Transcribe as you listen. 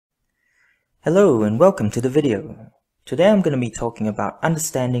Hello and welcome to the video. Today I'm going to be talking about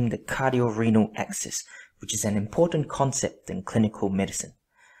understanding the cardio-renal axis, which is an important concept in clinical medicine,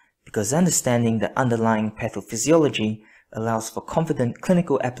 because understanding the underlying pathophysiology allows for confident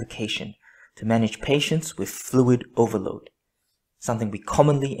clinical application to manage patients with fluid overload, something we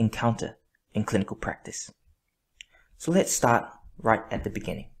commonly encounter in clinical practice. So let's start right at the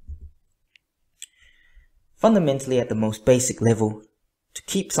beginning. Fundamentally, at the most basic level, to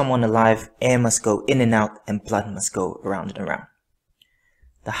keep someone alive, air must go in and out and blood must go around and around.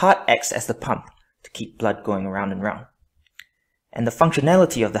 The heart acts as the pump to keep blood going around and round. And the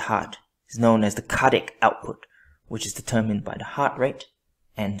functionality of the heart is known as the cardiac output, which is determined by the heart rate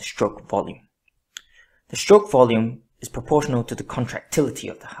and the stroke volume. The stroke volume is proportional to the contractility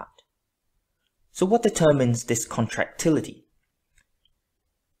of the heart. So what determines this contractility?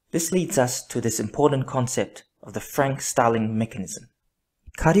 This leads us to this important concept of the Frank-Starling mechanism.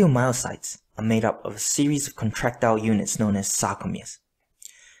 Cardiomyocytes are made up of a series of contractile units known as sarcomeres.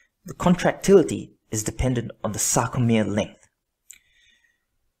 The contractility is dependent on the sarcomere length.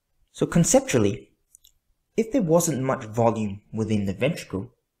 So conceptually, if there wasn't much volume within the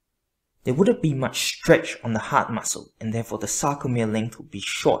ventricle, there wouldn't be much stretch on the heart muscle, and therefore the sarcomere length would be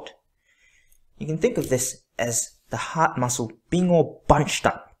short. You can think of this as the heart muscle being all bunched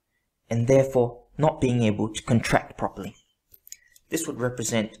up and therefore not being able to contract properly. This would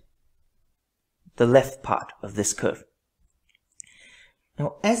represent the left part of this curve.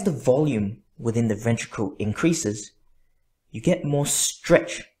 Now, as the volume within the ventricle increases, you get more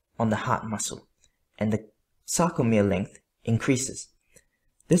stretch on the heart muscle, and the sarcomere length increases.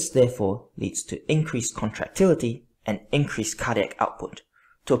 This therefore leads to increased contractility and increased cardiac output,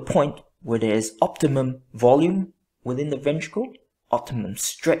 to a point where there is optimum volume within the ventricle, optimum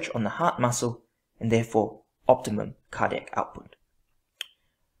stretch on the heart muscle, and therefore optimum cardiac output.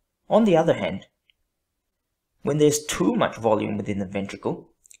 On the other hand, when there's too much volume within the ventricle,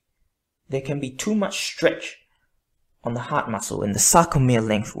 there can be too much stretch on the heart muscle and the sarcomere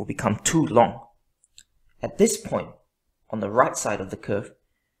length will become too long. At this point, on the right side of the curve,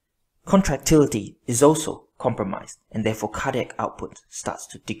 contractility is also compromised and therefore cardiac output starts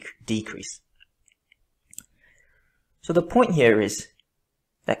to decrease. So the point here is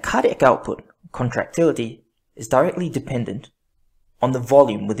that cardiac output, contractility, is directly dependent on the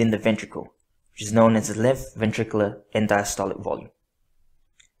volume within the ventricle, which is known as the left ventricular end diastolic volume.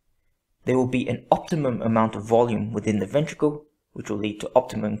 There will be an optimum amount of volume within the ventricle, which will lead to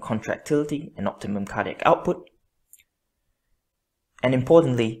optimum contractility and optimum cardiac output. And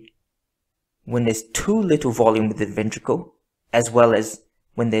importantly, when there's too little volume within the ventricle, as well as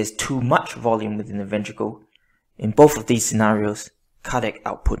when there's too much volume within the ventricle, in both of these scenarios, cardiac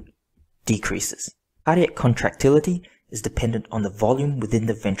output decreases. Cardiac contractility is dependent on the volume within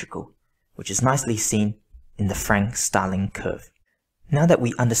the ventricle, which is nicely seen in the Frank-Starling curve. Now that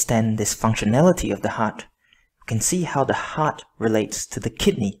we understand this functionality of the heart, we can see how the heart relates to the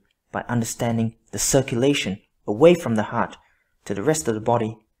kidney by understanding the circulation away from the heart to the rest of the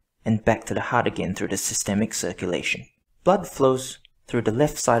body and back to the heart again through the systemic circulation. Blood flows through the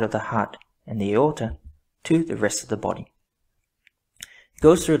left side of the heart and the aorta to the rest of the body. It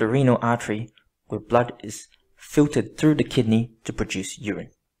goes through the renal artery where blood is filtered through the kidney to produce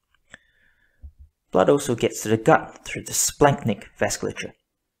urine. Blood also gets to the gut through the splanchnic vasculature,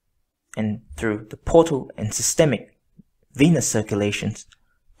 and through the portal and systemic venous circulations,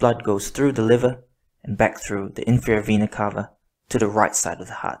 blood goes through the liver and back through the inferior vena cava to the right side of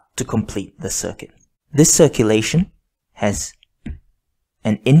the heart to complete the circuit. This circulation has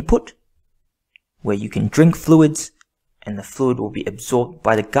an input where you can drink fluids and the fluid will be absorbed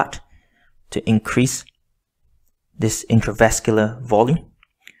by the gut to increase this intravascular volume,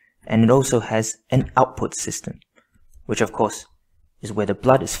 and it also has an output system, which of course is where the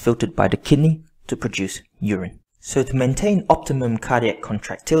blood is filtered by the kidney to produce urine. So to maintain optimum cardiac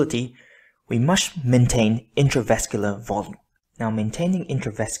contractility, we must maintain intravascular volume. Now, maintaining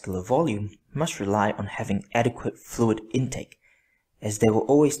intravascular volume must rely on having adequate fluid intake, as there will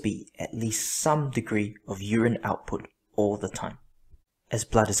always be at least some degree of urine output all the time, as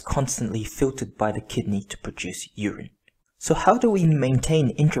blood is constantly filtered by the kidney to produce urine. So how do we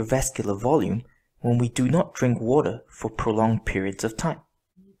maintain intravascular volume when we do not drink water for prolonged periods of time?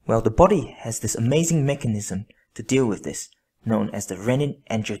 Well, the body has this amazing mechanism to deal with this, known as the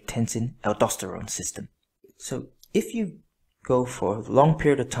renin-angiotensin-aldosterone system. So if you go for a long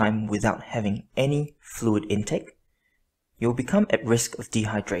period of time without having any fluid intake, you'll become at risk of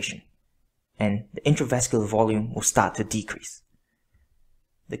dehydration, and the intravascular volume will start to decrease.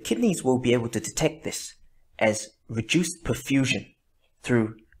 The kidneys will be able to detect this as reduced perfusion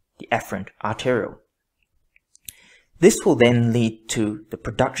through the afferent arteriole. This will then lead to the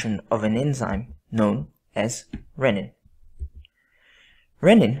production of an enzyme known as renin.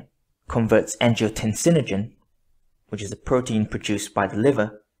 Renin converts angiotensinogen, which is a protein produced by the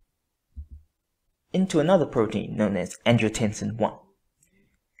liver, into another protein known as angiotensin 1.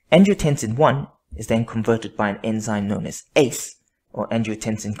 Angiotensin 1 is then converted by an enzyme known as ACE, or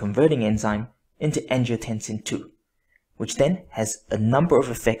angiotensin converting enzyme, into angiotensin 2, which then has a number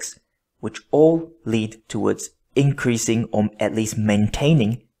of effects which all lead towards increasing or at least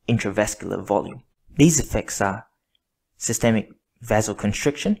maintaining intravascular volume. These effects are systemic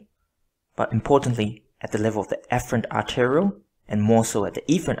vasoconstriction, but importantly at the level of the afferent arteriole and more so at the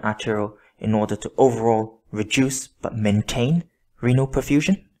efferent arteriole in order to overall reduce but maintain renal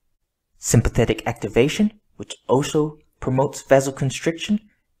perfusion. Sympathetic activation, which also promotes vasoconstriction,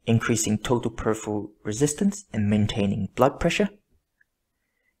 increasing total peripheral resistance and maintaining blood pressure.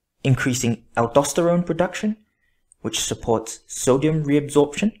 Increasing aldosterone production, which supports sodium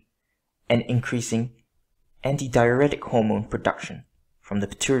reabsorption, and increasing antidiuretic hormone production from the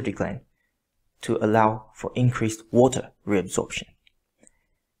pituitary gland to allow for increased water reabsorption.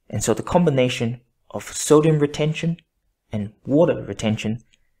 And so the combination of sodium retention and water retention,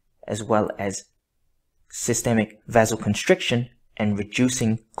 as well as systemic vasoconstriction and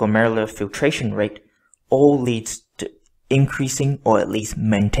reducing glomerular filtration rate, all leads to increasing or at least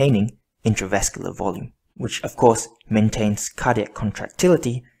maintaining intravascular volume, which of course maintains cardiac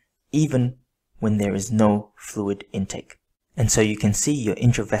contractility even when there is no fluid intake. And so you can see your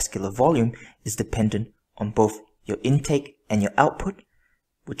intravascular volume is dependent on both your intake and your output,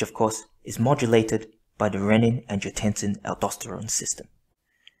 which of course is modulated by the renin-angiotensin-aldosterone system.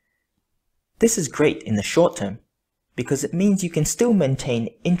 This is great in the short term because it means you can still maintain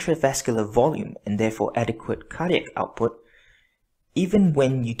intravascular volume and therefore adequate cardiac output even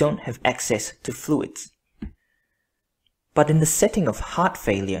when you don't have access to fluids. But in the setting of heart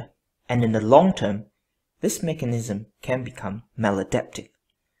failure and in the long term, this mechanism can become maladaptive.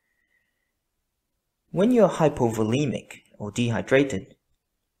 When you're hypovolemic or dehydrated,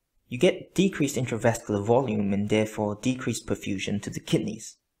 you get decreased intravascular volume and therefore decreased perfusion to the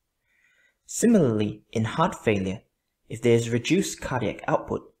kidneys. Similarly, in heart failure, if there is reduced cardiac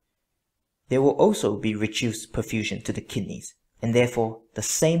output, there will also be reduced perfusion to the kidneys, and therefore the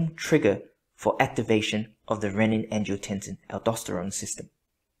same trigger for activation of the renin-angiotensin-aldosterone system.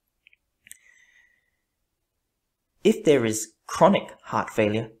 If there is chronic heart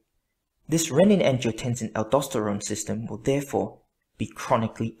failure, this renin-angiotensin-aldosterone system will therefore be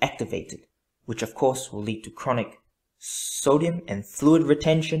chronically activated, which of course will lead to chronic sodium and fluid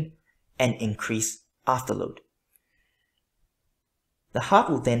retention and increased afterload. The heart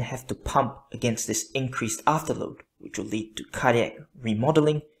will then have to pump against this increased afterload, which will lead to cardiac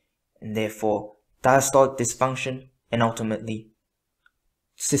remodeling and therefore diastolic dysfunction and ultimately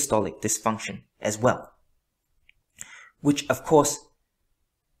systolic dysfunction as well, which of course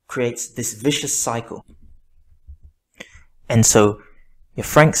creates this vicious cycle. And so your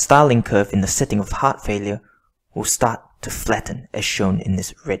Frank-Starling curve in the setting of heart failure will start to flatten as shown in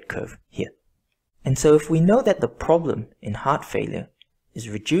this red curve here. And so if we know that the problem in heart failure is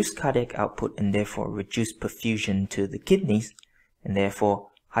reduced cardiac output and therefore reduced perfusion to the kidneys and therefore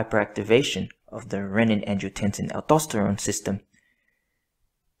hyperactivation of the renin-angiotensin-aldosterone system,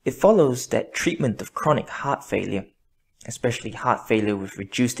 it follows that treatment of chronic heart failure, especially heart failure with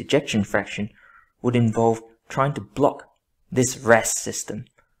reduced ejection fraction, would involve trying to block this RAS system,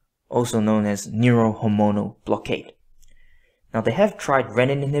 also known as neurohormonal blockade. Now they have tried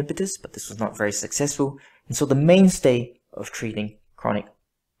renin inhibitors, but this was not very successful, and so the mainstay of treating chronic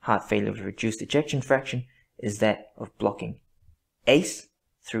heart failure with reduced ejection fraction is that of blocking ACE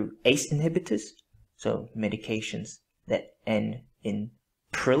through ACE inhibitors, so medications that end in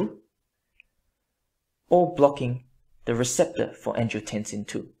pril, or blocking the receptor for angiotensin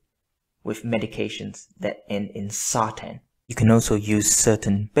 2 with medications that end in sartan. You can also use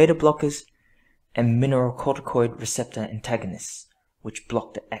certain beta blockers and mineralocorticoid receptor antagonists, which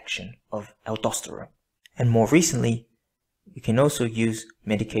block the action of aldosterone. And more recently, you can also use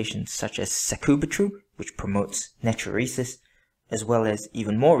medications such as sacubitril, which promotes natriuresis, as well as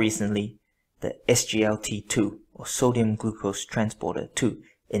even more recently, the SGLT2 or sodium glucose transporter 2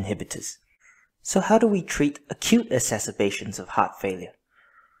 inhibitors. So how do we treat acute exacerbations of heart failure?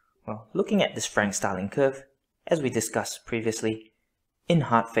 Well, looking at this Frank-Starling curve, as we discussed previously, in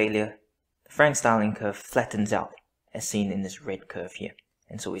heart failure, the Frank-Starling curve flattens out as seen in this red curve here.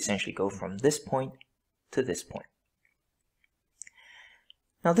 And so we essentially go from this point to this point.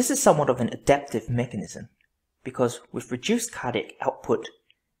 Now this is somewhat of an adaptive mechanism because with reduced cardiac output,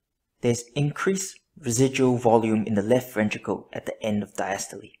 there's increased residual volume in the left ventricle at the end of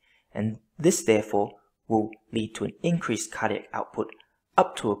diastole, and this therefore will lead to an increased cardiac output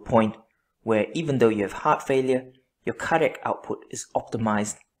up to a point where even though you have heart failure, your cardiac output is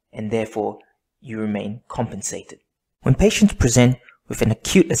optimized and therefore you remain compensated. When patients present with an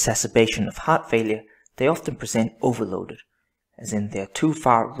acute exacerbation of heart failure, they often present overloaded, as in they are too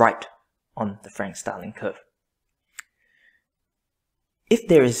far right on the Frank-Starling curve. If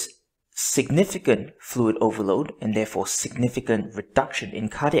there is significant fluid overload and therefore significant reduction in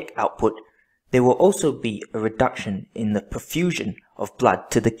cardiac output, there will also be a reduction in the perfusion of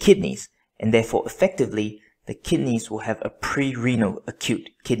blood to the kidneys, and therefore effectively the kidneys will have a pre-renal acute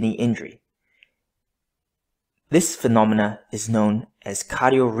kidney injury. This phenomena is known as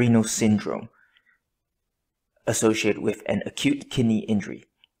cardio-renal syndrome associated with an acute kidney injury,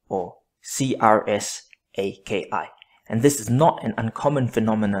 or CRS-AKI. And this is not an uncommon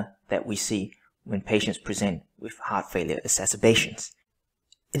phenomena that we see when patients present with heart failure exacerbations.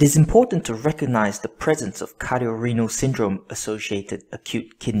 It is important to recognize the presence of cardio-renal syndrome associated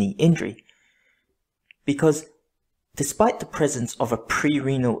acute kidney injury because despite the presence of a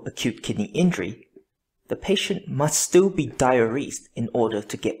pre-renal acute kidney injury, the patient must still be diuresed in order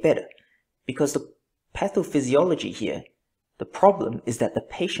to get better, because the pathophysiology here, the problem is that the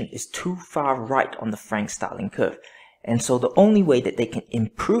patient is too far right on the Frank-Starling curve, and so the only way that they can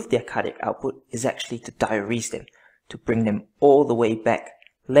improve their cardiac output is actually to diurese them, to bring them all the way back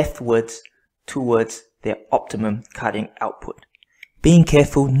leftwards towards their optimum cardiac output. Being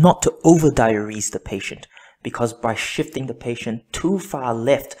careful not to over-diurese the patient, because by shifting the patient too far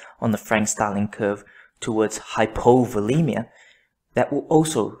left on the Frank-Starling curve towards hypovolemia, that will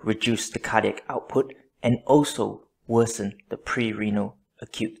also reduce the cardiac output and also worsen the pre-renal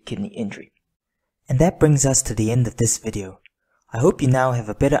acute kidney injury. And that brings us to the end of this video. I hope you now have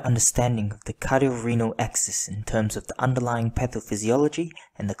a better understanding of the cardio-renal axis in terms of the underlying pathophysiology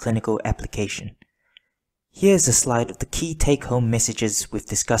and the clinical application. Here's a slide of the key take-home messages we've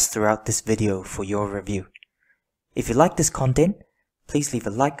discussed throughout this video for your review. If you like this content, please leave a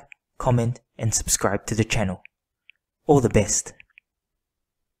like, comment, and subscribe to the channel. All the best.